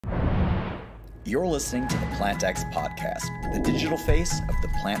You're listening to the PlantX podcast, the digital face of the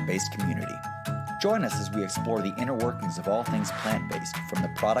plant-based community. Join us as we explore the inner workings of all things plant-based, from the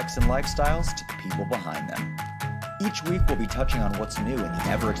products and lifestyles to the people behind them. Each week, we'll be touching on what's new in the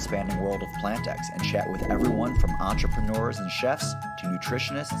ever-expanding world of PlantX and chat with everyone from entrepreneurs and chefs to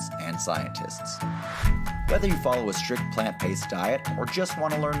nutritionists and scientists. Whether you follow a strict plant-based diet or just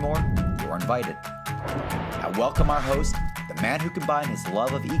want to learn more, you're invited. Now welcome our host, the man who combined his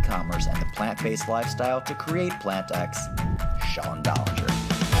love of e-commerce and the plant-based lifestyle to create PlantX, Sean Dollinger.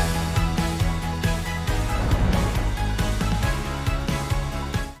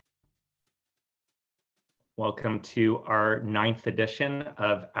 Welcome to our 9th edition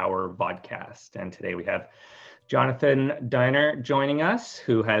of our vodcast. And today we have Jonathan Diener joining us,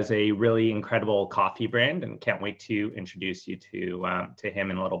 who has a really incredible coffee brand, and can't wait to introduce you to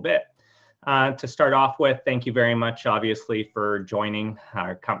him in a little bit. To start off with, thank you very much, obviously, for joining.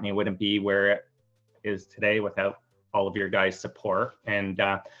 Our company wouldn't be where it is today without all of your guys' support. And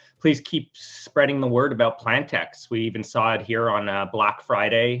please keep spreading the word about PlantX. We even saw it here on Black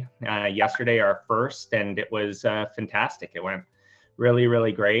Friday yesterday, our first, and it was fantastic. It went really,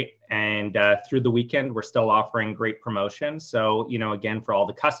 really great. And through the weekend, we're still offering great promotions. So, again, for all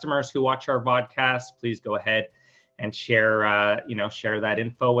the customers who watch our vodcast, please go ahead and share that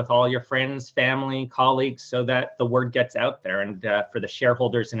info with all your friends, family, colleagues, so that the word gets out there. And for the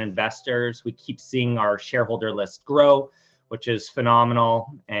shareholders and investors, we keep seeing our shareholder list grow, which is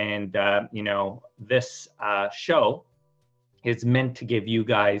phenomenal. And, this show is meant to give you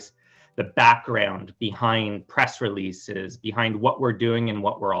guys the background behind press releases, behind what we're doing and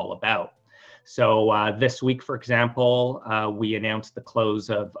what we're all about. So this week, for example, we announced the close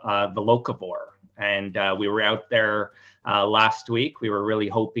of the Locavore. And we were out there last week. We were really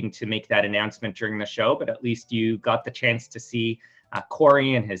hoping to make that announcement during the show, but at least you got the chance to see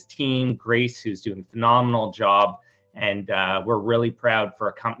Corey and his team, Grace, who's doing a phenomenal job. And we're really proud for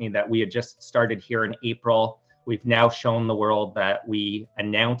a company that we had just started here in April. We've now shown the world that we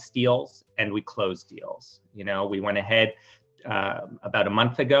announce deals and we close deals. We went ahead about a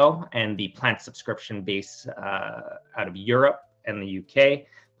month ago, and the plant subscription base out of Europe and the UK,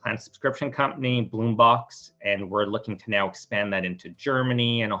 plant subscription company, Bloombox, and we're looking to now expand that into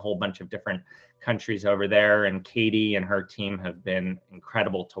Germany and a whole bunch of different countries over there. And Katie and her team have been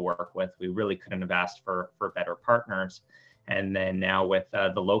incredible to work with. We really couldn't have asked for better partners. And then now with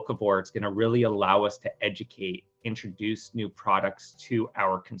the Locavore, it's going to really allow us to educate, introduce new products to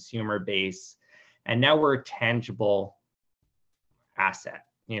our consumer base. And now we're a tangible asset.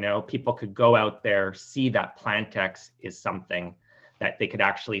 People could go out there, see that PlantX is something that they could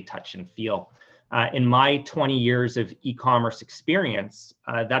actually touch and feel. In my 20 years of e-commerce experience,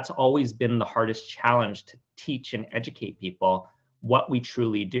 that's always been the hardest challenge, to teach and educate people what we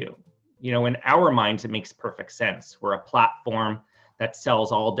truly do. In our minds, it makes perfect sense. We're a platform that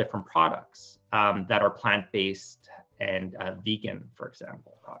sells all different products that are plant-based and vegan, for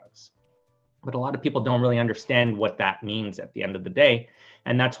example, products. But a lot of people don't really understand what that means at the end of the day.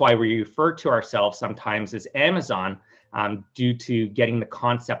 And that's why we refer to ourselves sometimes as Amazon, due to getting the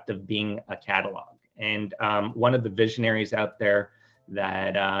concept of being a catalog. And one of the visionaries out there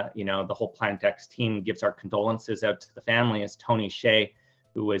that, the whole PlantX team gives our condolences out to the family is Tony Hsieh,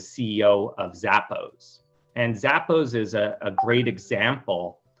 who was CEO of Zappos. And Zappos is a great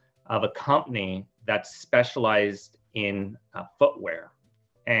example of a company that's specialized in footwear.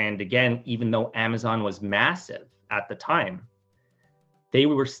 And again, even though Amazon was massive at the time, they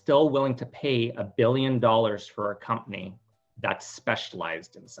were still willing to pay $1 billion for a company that's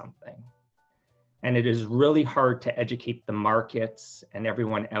specialized in something. And it is really hard to educate the markets and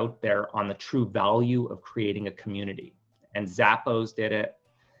everyone out there on the true value of creating a community. And Zappos did it,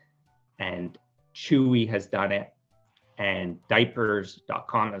 and Chewy has done it, and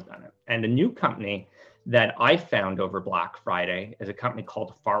diapers.com has done it. And a new company that I found over Black Friday is a company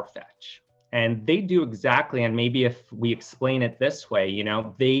called Farfetch. And they do exactly, and maybe if we explain it this way,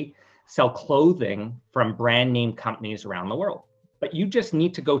 they sell clothing from brand name companies around the world. But you just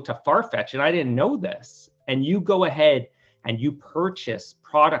need to go to Farfetch, and I didn't know this, and you go ahead and you purchase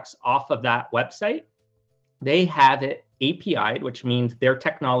products off of that website. They have it API'd, which means their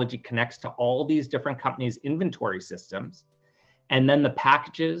technology connects to all these different companies' inventory systems. And then the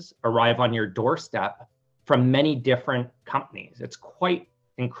packages arrive on your doorstep from many different companies. It's quite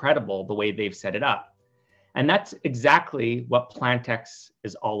incredible the way they've set it up. And that's exactly what PlantX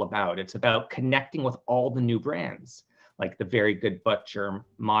is all about. It's about connecting with all the new brands, like the Very Good Butcher,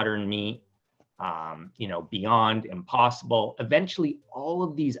 Modern Meat, Beyond, Impossible. Eventually, all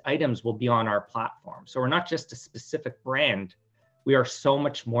of these items will be on our platform. So we're not just a specific brand, We are so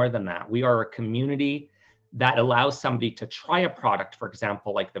much more than that. We are a community that allows somebody to try a product, for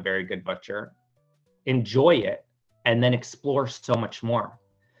example, like the Very Good Butcher, enjoy it, and then explore so much more.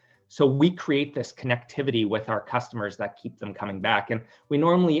 So we create this connectivity with our customers that keep them coming back. And we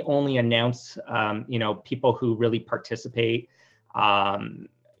normally only announce, people who really participate.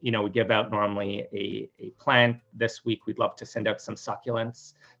 We give out normally a plant. This week, we'd love to send out some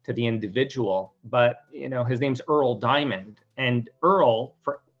succulents to the individual, but his name's Earl Diamond. And Earl,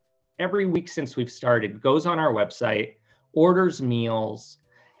 for every week since we've started, goes on our website, orders meals,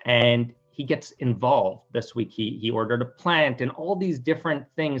 and he gets involved. This week, he ordered a plant and all these different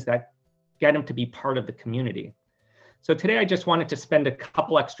things that get him to be part of the community. So today, I just wanted to spend a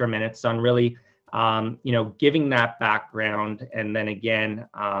couple extra minutes on really, giving that background. And then again,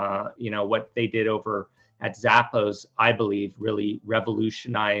 what they did over at Zappos, I believe, really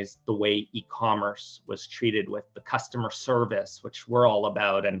revolutionized the way e-commerce was treated with the customer service, which we're all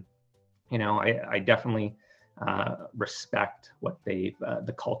about. And, I definitely respect what the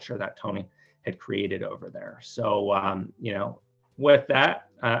culture that Tony had created over there. So, with that,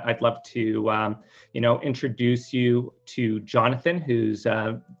 I'd love to, introduce you to Jonathan, who's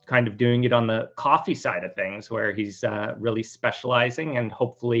kind of doing it on the coffee side of things, where he's really specializing and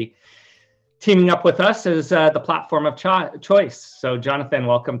hopefully teaming up with us as the platform of choice. So, Jonathan,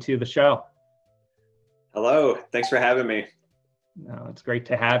 welcome to the show. Hello, thanks for having me. No, it's great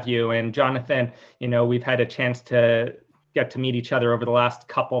to have you. And Jonathan, we've had a chance to get to meet each other over the last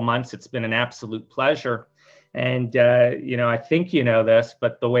couple months. It's been an absolute pleasure. And, I think you know this,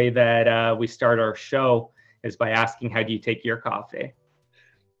 but the way that we start our show is by asking, how do you take your coffee?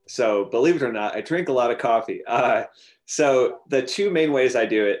 So believe it or not, I drink a lot of coffee. So the two main ways I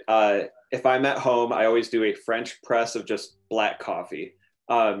do it, if I'm at home, I always do a French press of just black coffee.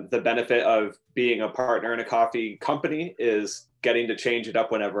 The benefit of being a partner in a coffee company is getting to change it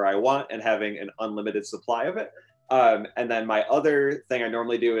up whenever I want and having an unlimited supply of it. And then my other thing I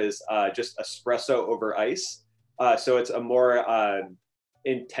normally do is just espresso over ice. So it's a more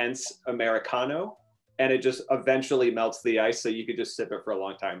intense Americano, and it just eventually melts the ice so you could just sip it for a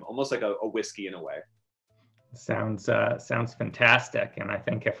long time, almost like a whiskey in a way. Sounds fantastic. And I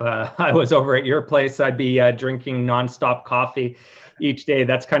think if I was over at your place, I'd be drinking nonstop coffee each day.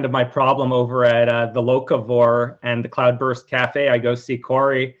 That's kind of my problem over at the Locavore and the Cloudburst Cafe. I go see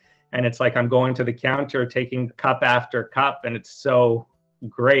Corey, and it's like I'm going to the counter, taking cup after cup, and it's so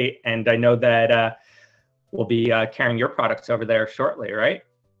great. And I know that we'll be carrying your products over there shortly, right?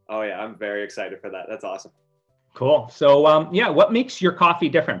 Oh yeah, I'm very excited for that. That's awesome. Cool. So what makes your coffee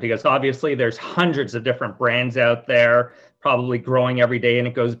different? Because obviously there's hundreds of different brands out there, probably growing every day. And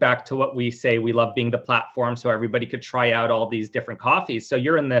it goes back to what we say, we love being the platform so everybody could try out all these different coffees. So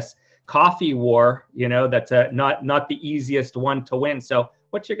you're in this coffee war, that's not the easiest one to win. So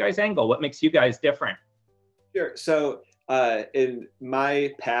what's your guys' angle? What makes you guys different? Sure. So in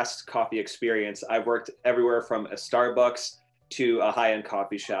my past coffee experience, I've worked everywhere from a Starbucks to a high-end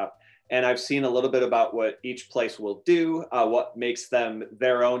coffee shop. And I've seen a little bit about what each place will do, what makes them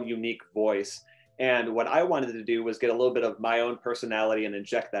their own unique voice. And what I wanted to do was get a little bit of my own personality and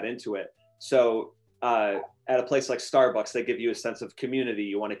inject that into it. So at a place like Starbucks, they give you a sense of community.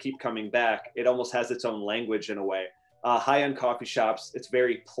 You want to keep coming back. It almost has its own language in a way. High-end coffee shops, it's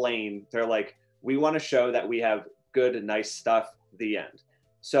very plain. They're like, we want to show that we have good, nice stuff, the end.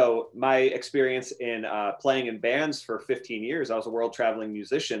 So my experience in playing in bands for 15 years, I was a world traveling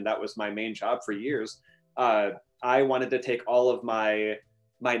musician. That was my main job for years. I wanted to take all of my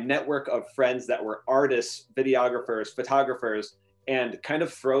network of friends that were artists, videographers, photographers, and kind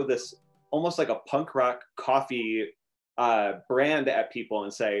of throw this almost like a punk rock coffee brand at people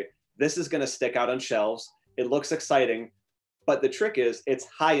and say, this is going to stick out on shelves. It looks exciting, but the trick is it's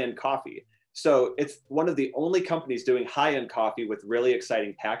high-end coffee. So it's one of the only companies doing high-end coffee with really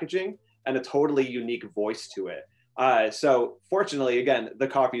exciting packaging and a totally unique voice to it. So fortunately, again, the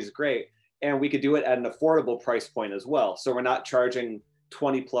coffee is great, and we could do it at an affordable price point as well. So we're not charging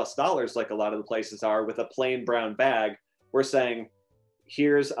 $20+ like a lot of the places are with a plain brown bag. We're saying,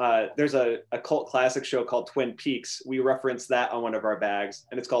 there's a cult classic show called Twin Peaks. We reference that on one of our bags,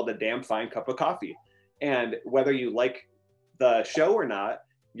 and it's called The Damn Fine Cup of Coffee. And whether you like the show or not,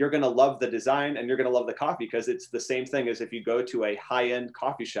 you're going to love the design and you're going to love the coffee, because it's the same thing as if you go to a high-end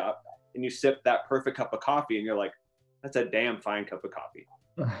coffee shop and you sip that perfect cup of coffee and you're like, that's a damn fine cup of coffee.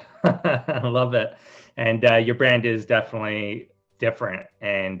 I love it. And your brand is definitely different.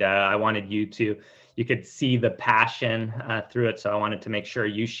 And I wanted you could see the passion through it. So I wanted to make sure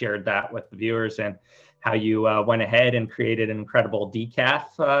you shared that with the viewers, and how you went ahead and created an incredible decaf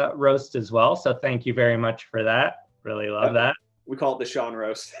roast as well. So thank you very much for that. Really love that. We call it the Sean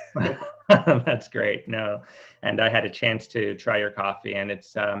roast. That's great. No, and I had a chance to try your coffee, and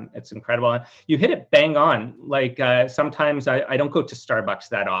it's incredible. You hit it bang on. Like sometimes I don't go to Starbucks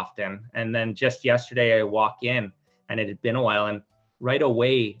that often, and then just yesterday I walk in, and it had been a while, and right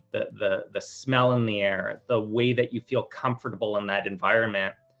away the smell in the air, the way that you feel comfortable in that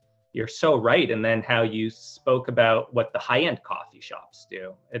environment. You're so right. And then how you spoke about what the high-end coffee shops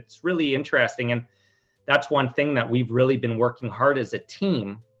do. It's really interesting. And that's one thing that we've really been working hard as a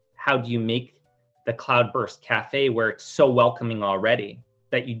team. How do you make the Cloudburst Cafe, where it's so welcoming already,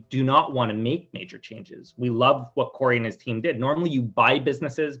 that you do not want to make major changes? We love what Corey and his team did. Normally you buy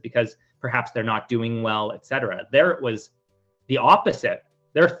businesses because perhaps they're not doing well, et cetera. There it was the opposite.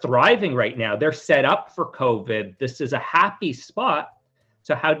 They're thriving right now. They're set up for COVID. This is a happy spot.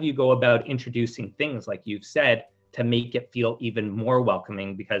 So how do you go about introducing things, like you've said, to make it feel even more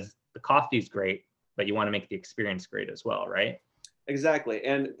welcoming? Because the coffee is great, but you want to make the experience great as well, right? Exactly.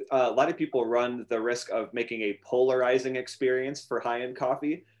 And a lot of people run the risk of making a polarizing experience for high-end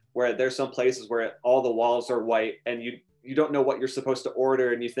coffee, where there's some places where all the walls are white and you don't know what you're supposed to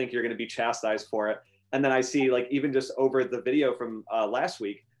order, and you think you're going to be chastised for it. And then I see, like, even just over the video from last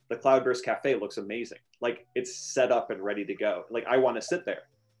week, the Cloudburst Cafe looks amazing. Like, it's set up and ready to go. Like, I want to sit there.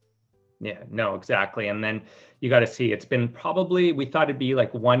 Yeah, no, exactly. And then you got to see, it's been probably, we thought it'd be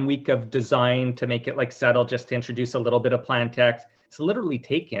like 1 week of design to make it like settle, just to introduce a little bit of PlantX. It's literally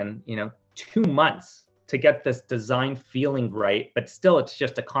taken, 2 months to get this design feeling right, but still it's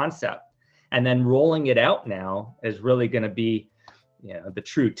just a concept. And then rolling it out now is really going to be, the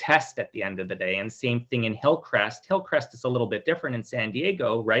true test at the end of the day. And same thing in Hillcrest. Hillcrest is a little bit different in San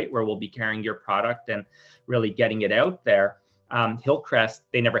Diego, right? Where we'll be carrying your product and really getting it out there. Hillcrest,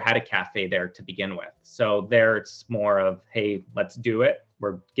 they never had a cafe there to begin with. So there it's more of, hey, let's do it.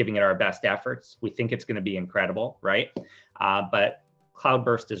 We're giving it our best efforts. We think it's going to be incredible, right? But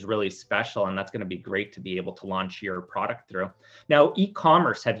Cloudburst is really special, and that's going to be great to be able to launch your product through. Now,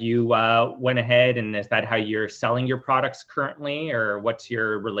 e-commerce, have you went ahead, and is that how you're selling your products currently, or what's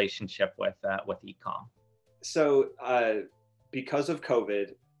your relationship with e-com? So because of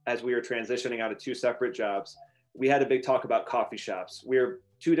COVID, as we were transitioning out of 2 separate jobs, we had a big talk about coffee shops. We're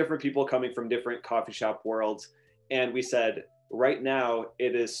 2 different people coming from different coffee shop worlds. And we said, right now,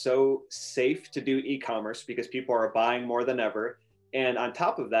 it is so safe to do e-commerce because people are buying more than ever. And on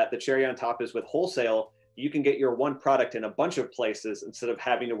top of that, the cherry on top is with wholesale, you can get your one product in a bunch of places instead of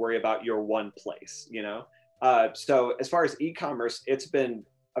having to worry about your one place, So as far as e-commerce, it's been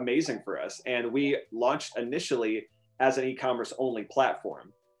amazing for us. And we launched initially as an e-commerce only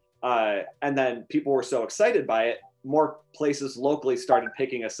platform. And then people were so excited by it, more places locally started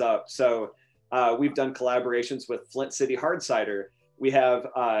picking us up. So we've done collaborations with Flint City Hard Cider. We have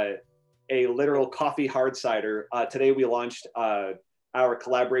a literal coffee hard cider. Today we launched our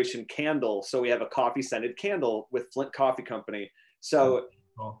collaboration candle. So we have a coffee scented candle with Flint Coffee Company. So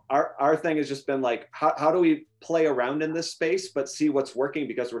our thing has just been like, how do we play around in this space, but see what's working,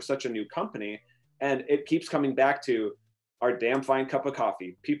 because we're such a new company. And it keeps coming back to our damn fine cup of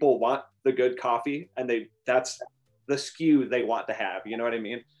coffee. People want the good coffee, and that's the SKU they want to have. You know what I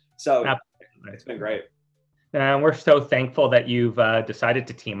mean? So absolutely. It's been great. And we're so thankful that you've decided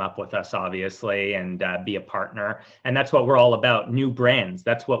to team up with us, obviously, and be a partner. And that's what we're all about, new brands.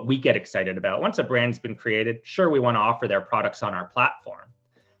 That's what we get excited about. Once a brand's been created, sure, we want to offer their products on our platform.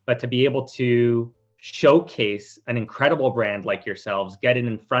 But to be able to showcase an incredible brand like yourselves, get it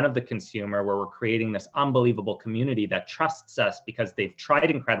in front of the consumer, where we're creating this unbelievable community that trusts us because they've tried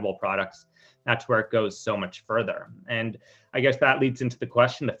incredible products, that's where it goes so much further. And I guess that leads into the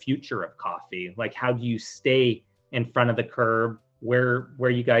question, the future of coffee. Like, how do you stay in front of the curve? Where are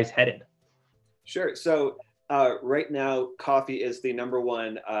you guys headed? Sure. So right now, coffee is the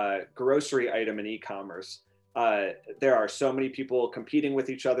 #1 grocery item in e-commerce. There are so many people competing with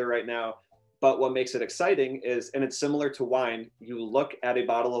each other right now. But what makes it exciting is, and it's similar to wine, you look at a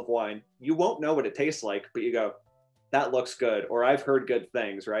bottle of wine, you won't know what it tastes like, but you go, that looks good, or I've heard good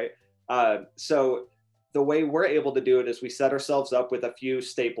things, right? So the way we're able to do it is we set ourselves up with a few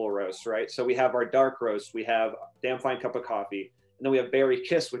staple roasts, right? So we have our dark roast, we have Damn Fine Cup of Coffee, and then we have Berry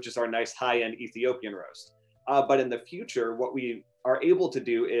Kiss, which is our nice high-end Ethiopian roast. But in the future, what we are able to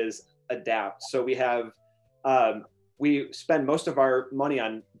do is adapt. So we have, we spend most of our money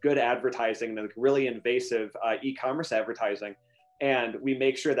on good advertising, like really invasive e-commerce advertising, and we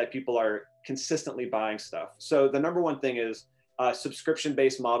make sure that people are consistently buying stuff. So the #1 thing is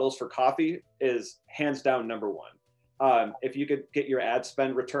subscription-based models for coffee is hands down #1. If you could get your ad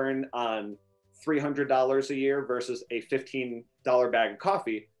spend return on $300 a year versus a $15 bag of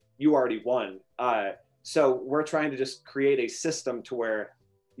coffee, you already won. So we're trying to just create a system to where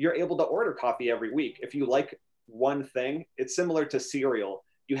you're able to order coffee every week. If you like one thing, it's similar to cereal.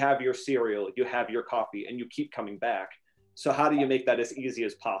 You have your cereal, you have your coffee, and you keep coming back. So how do you make that as easy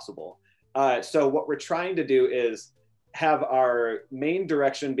as possible? So what we're trying to do is have our main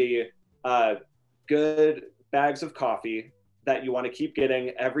direction be good bags of coffee that you want to keep getting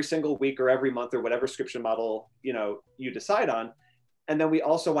every single week or every month or whatever subscription model you decide on. And then we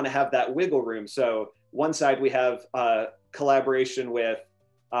also want to have that wiggle room. So one side we have collaboration with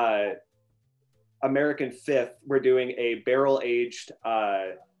American Fifth. We're doing a barrel aged,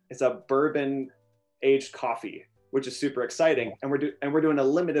 it's a bourbon aged coffee, which is super exciting. And we're doing a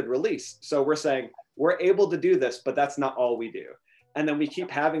limited release. So we're saying we're able to do this, but that's not all we do. And then we keep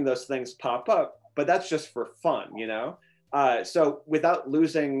having those things pop up, but that's just for fun, So without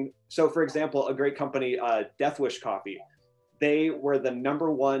losing, so for example, a great company, Death Wish Coffee, they were the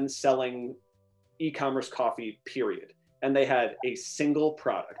 #1 selling e-commerce coffee, period. And they had a single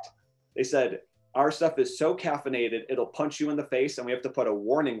product. They said, our stuff is so caffeinated, it'll punch you in the face and we have to put a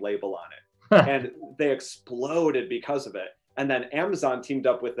warning label on it. And they exploded because of it. And then Amazon teamed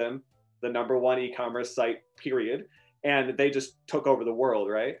up with them, the #1 e-commerce site, period. And they just took over the world,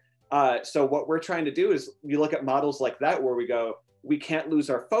 right? So what we're trying to do is we look at models like that where we go, we can't lose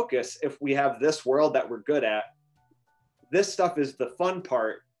our focus if we have this world that we're good at. This stuff is the fun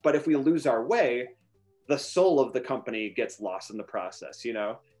part, but if we lose our way, the soul of the company gets lost in the process,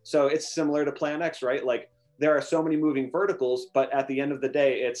 So it's similar to PlantX, right? Like there are so many moving verticals, but at the end of the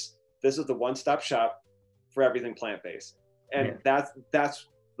day, this is the one-stop shop for everything plant-based. And that's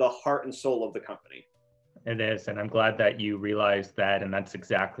the heart and soul of the company. It is. And I'm glad that you realized that. And that's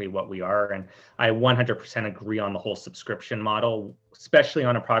exactly what we are. And I 100% agree on the whole subscription model, especially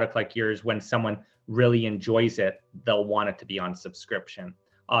on a product like yours. When someone really enjoys it, they'll want it to be on subscription.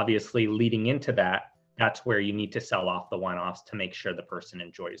 Obviously, leading into that, that's where you need to sell off the one-offs to make sure the person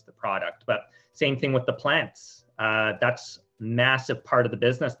enjoys the product. But same thing with the plants. That's massive part of the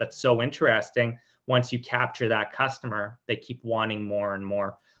business. That's so interesting. Once you capture that customer, they keep wanting more and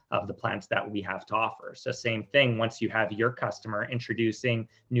more of the plants that we have to offer. So same thing, once you have your customer introducing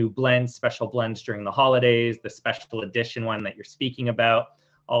new blends, special blends during the holidays, the special edition one that you're speaking about,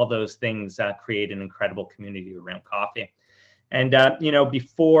 all those things create an incredible community around coffee. And,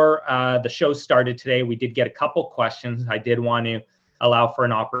 before the show started today, we did get a couple questions. I did want to allow for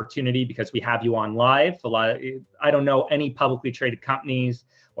an opportunity because we have you on live. I don't know any publicly traded companies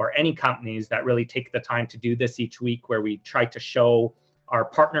or any companies that really take the time to do this each week, where we try to show our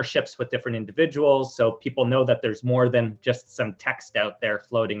partnerships with different individuals, so people know that there's more than just some text out there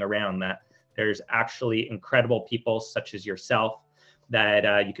floating around, that there's actually incredible people such as yourself,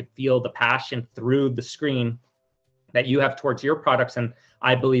 that you could feel the passion through the screen that you have towards your products. And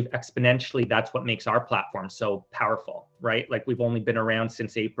I believe exponentially, that's what makes our platform so powerful, right? Like we've only been around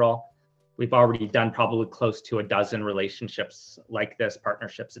since April. We've already done probably close to a dozen relationships like this,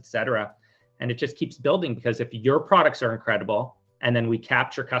 partnerships, et cetera. And it just keeps building, because if your products are incredible, and then we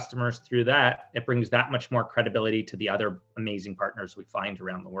capture customers through that, it brings that much more credibility to the other amazing partners we find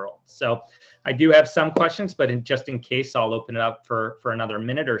around the world. So I do have some questions, but just in case, I'll open it up for another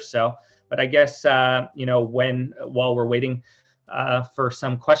minute or so. But I guess, while we're waiting for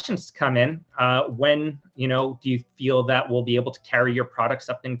some questions to come in, when, do you feel that we'll be able to carry your products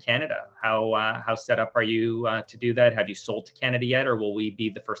up in Canada? How set up are you to do that? Have you sold to Canada yet, or will we be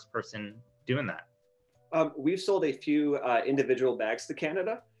the first person doing that? We've sold a few individual bags to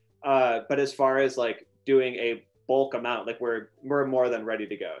Canada, but as far as like doing a bulk amount, like we're more than ready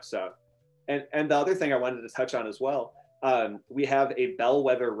to go. So, and the other thing I wanted to touch on as well, we have a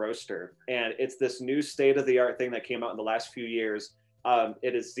Bellwether roaster, and it's this new state-of-the-art thing that came out in the last few years.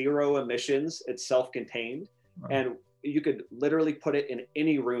 It is 0 emissions, it's self-contained, wow. And you could literally put it in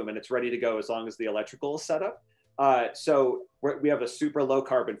any room and it's ready to go as long as the electrical is set up. So we have a super low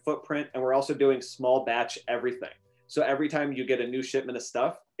carbon footprint, and we're also doing small batch everything. So every time you get a new shipment of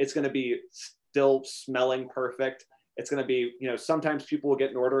stuff, it's going to be still smelling perfect. It's going to be, sometimes people will get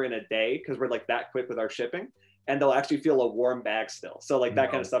an order in a day because we're like that quick with our shipping, and they'll actually feel a warm bag still. So like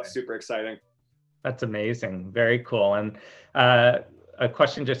that kind of stuff is super exciting. That's amazing. Very cool. And a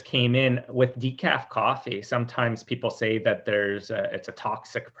question just came in with decaf coffee. Sometimes people say that it's a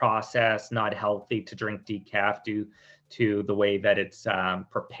toxic process, not healthy to drink decaf due to the way that it's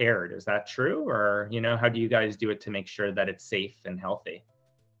prepared. Is that true? Or, how do you guys do it to make sure that it's safe and healthy?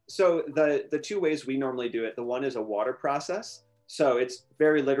 So the two ways we normally do it, the one is a water process. So it's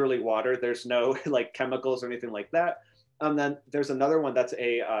very literally water. There's no like chemicals or anything like that. And then there's another one that's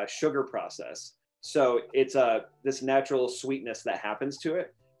a sugar process. So it's this natural sweetness that happens to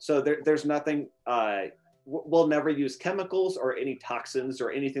it. So there's nothing, we'll never use chemicals or any toxins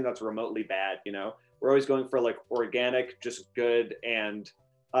or anything that's remotely bad, you know? We're always going for like organic, just good and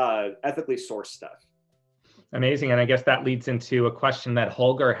ethically sourced stuff. Amazing. And I guess that leads into a question that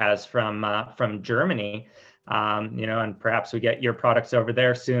Holger has from Germany. You know, and perhaps we get your products over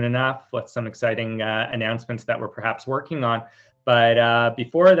there soon enough with some exciting announcements that we're perhaps working on. But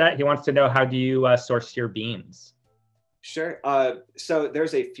before that, he wants to know, how do you source your beans? Sure. So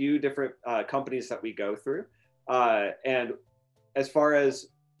there's a few different companies that we go through. And as far as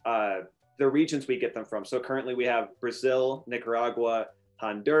the regions we get them from, so currently we have Brazil, Nicaragua,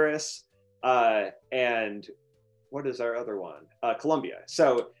 Honduras, and what is our other one? Colombia.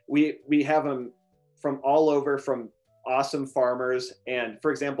 So we have them from all over, from awesome farmers. And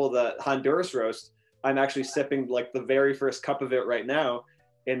for example, the Honduras roast, I'm actually sipping like the very first cup of it right now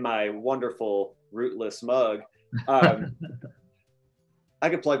in my wonderful Rootless mug. I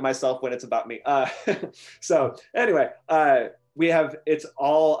can plug myself when it's about me. So anyway, it's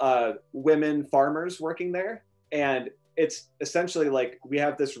all women farmers working there. And it's essentially like, we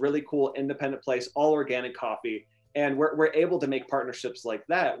have this really cool independent place, all organic coffee. And we're able to make partnerships like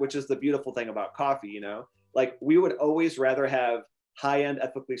that, which is the beautiful thing about coffee, you know? Like, we would always rather have high-end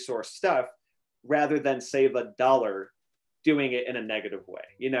ethically sourced stuff rather than save $1 doing it in a negative way.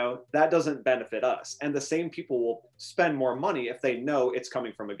 You know, that doesn't benefit us. And the same people will spend more money if they know it's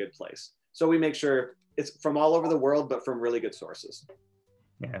coming from a good place. So we make sure it's from all over the world, but from really good sources.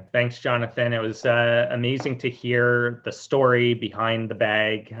 Yeah, thanks, Jonathan. It was amazing to hear the story behind the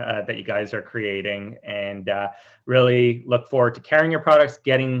bag that you guys are creating, and really look forward to carrying your products,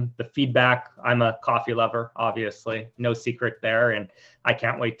 getting the feedback. I'm a coffee lover, obviously, no secret there, and I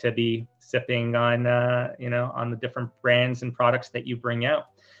can't wait to be sipping on, you know, on the different brands and products that you bring out.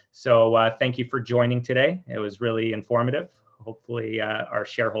 So thank you for joining today. It was really informative. Hopefully our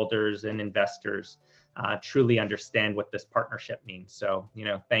shareholders and investors truly understand what this partnership means. So, you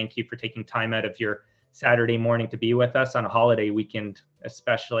know, thank you for taking time out of your Saturday morning to be with us on a holiday weekend,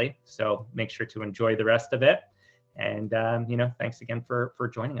 especially. So make sure to enjoy the rest of it. And, you know, thanks again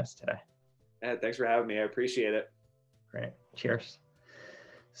for joining us today. Thanks for having me. I appreciate it. Great. Cheers.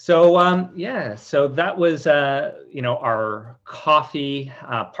 So yeah, so that was you know, our coffee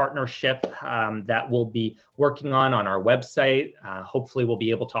partnership that we'll be working on our website. Hopefully we'll be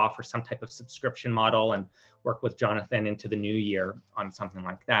able to offer some type of subscription model and work with Jonathan into the new year on something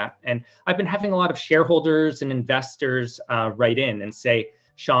like that. And I've been having a lot of shareholders and investors write in and say,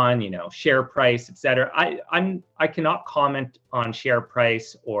 Sean, you know, share price, et cetera. I cannot comment on share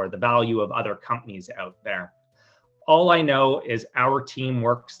price or the value of other companies out there. All I know is our team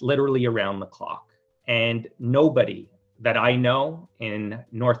works literally around the clock, and nobody that I know in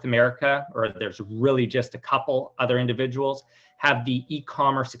North America, or there's really just a couple other individuals, have the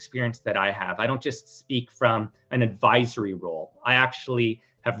e-commerce experience that I have. I don't just speak from an advisory role. I actually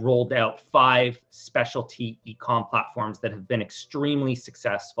have rolled out 5 specialty e-com platforms that have been extremely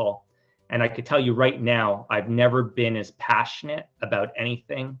successful. And I could tell you right now, I've never been as passionate about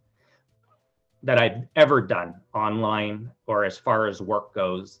anything that I've ever done online or as far as work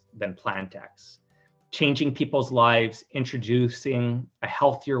goes than PlantX. Changing people's lives, introducing a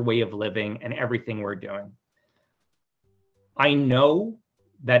healthier way of living, and everything we're doing. I know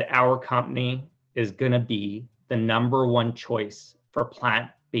that our company is gonna be the #1 choice for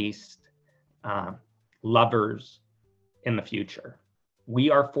plant-based lovers in the future.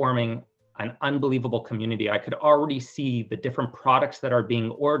 We are forming an unbelievable community. I could already see the different products that are being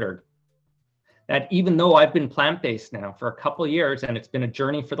ordered, that even though I've been plant-based now for a couple of years, and it's been a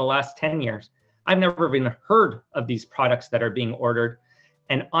journey for the last 10 years, I've never even heard of these products that are being ordered.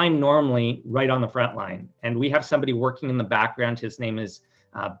 And I'm normally right on the front line. And we have somebody working in the background. His name is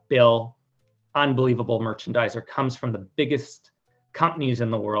Bill, unbelievable merchandiser, comes from the biggest companies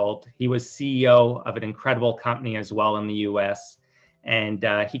in the world. He was CEO of an incredible company as well in the US. And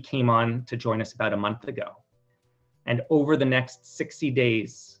he came on to join us about a month ago. And over the next 60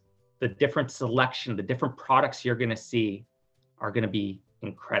 days, the different selection, the different products you're going to see are going to be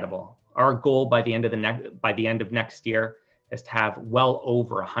incredible. Our goal by the end of next year is to have well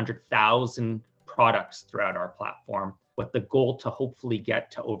over 100,000 products throughout our platform, with the goal to hopefully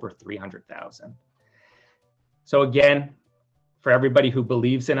get to over 300,000. So again, for everybody who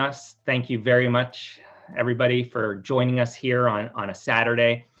believes in us, thank you very much, everybody, for joining us here on a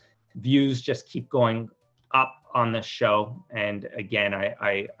Saturday. Views just keep going up on this show. And again,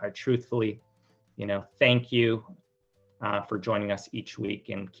 I truthfully, you know, thank you for joining us each week,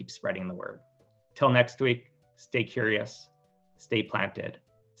 and keep spreading the word. Till next week, stay curious, stay planted,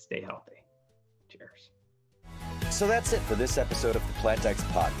 stay healthy. Cheers. So that's it for this episode of the PlantX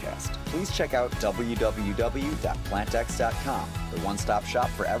podcast. Please check out www.plantx.com, the one-stop shop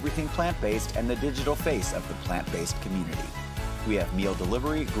for everything plant-based and the digital face of the plant-based community. We have meal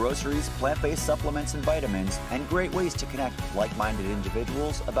delivery, groceries, plant-based supplements and vitamins, and great ways to connect with like-minded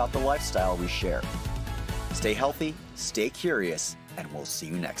individuals about the lifestyle we share. Stay healthy, stay curious, and we'll see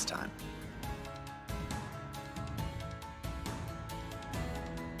you next time.